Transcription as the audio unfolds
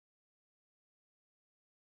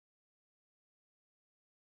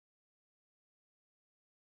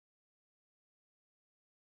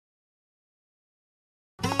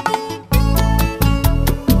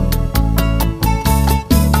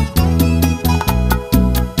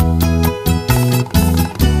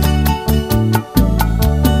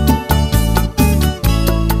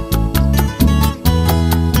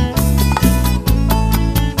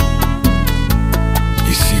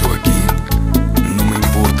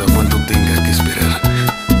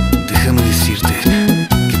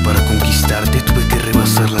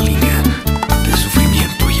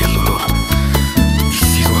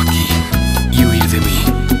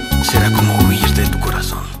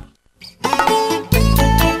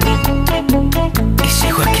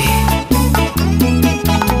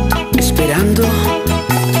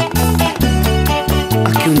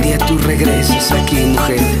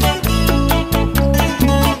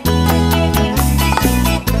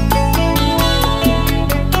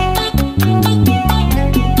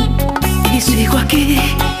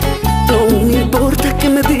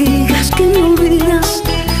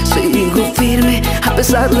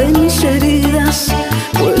pesar de mis heridas,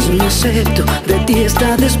 pues no acepto de ti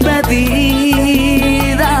esta despedida.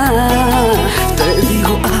 Te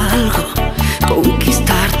digo algo,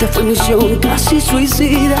 conquistarte fue misión casi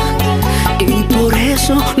suicida, y por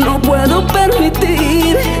eso no puedo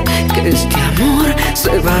permitir que este amor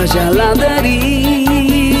se vaya a la deriva.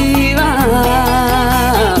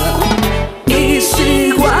 Y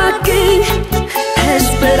sigo aquí,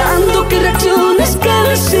 esperando que reacciones, que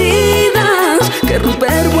decidas que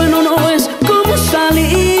romper bueno no es como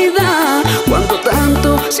salida, cuando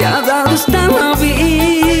tanto se ha dado esta la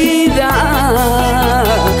vida.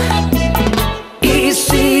 Y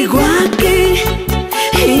sigo aquí,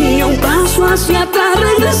 y un paso hacia atrás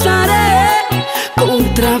regresaré,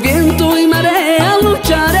 contra viento y marea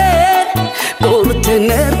lucharé por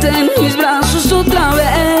tenerte en mis brazos otra vez.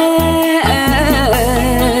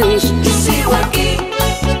 Sigo aquí,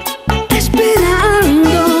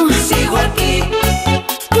 esperando, sigo aquí,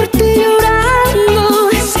 por ti llorando,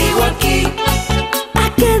 sigo aquí, a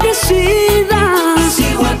que decidas,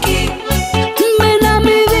 sigo aquí. ven a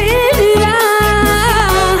mi vida.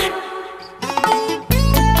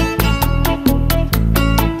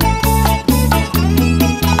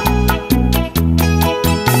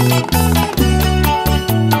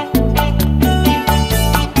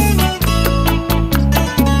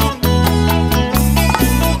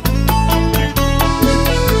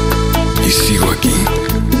 Y sigo aquí,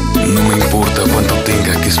 no me importa cuánto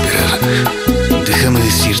tenga que esperar. Déjame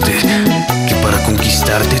decirte que para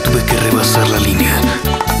conquistarte tuve que rebasar la línea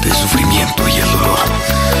del sufrimiento y el dolor.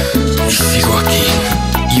 Y sigo aquí,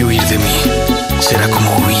 y huir de mí será como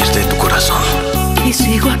huir de tu corazón. Y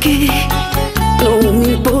sigo aquí, no me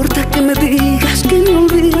importa que me digas que me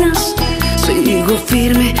olvidas. Sigo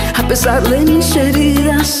firme a pesar de mis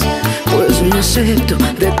heridas, pues no acepto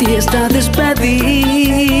de ti esta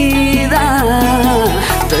despedida.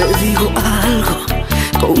 Te digo algo,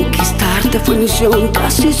 conquistarte fue misión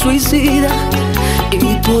casi suicida,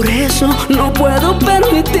 y por eso no puedo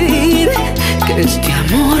permitir que este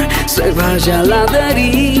amor se vaya a la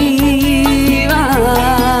deriva.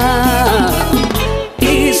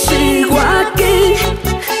 Y sigo aquí,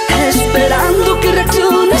 esperando que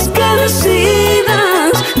reacciones, que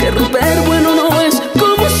decidas que romper bueno no es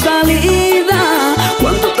como salida,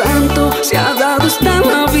 cuando tanto se ha dado esta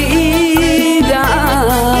la vida.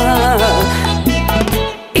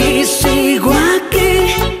 Y sigo aquí,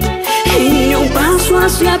 y un paso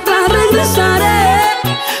hacia atrás regresaré,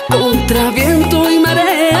 contra viento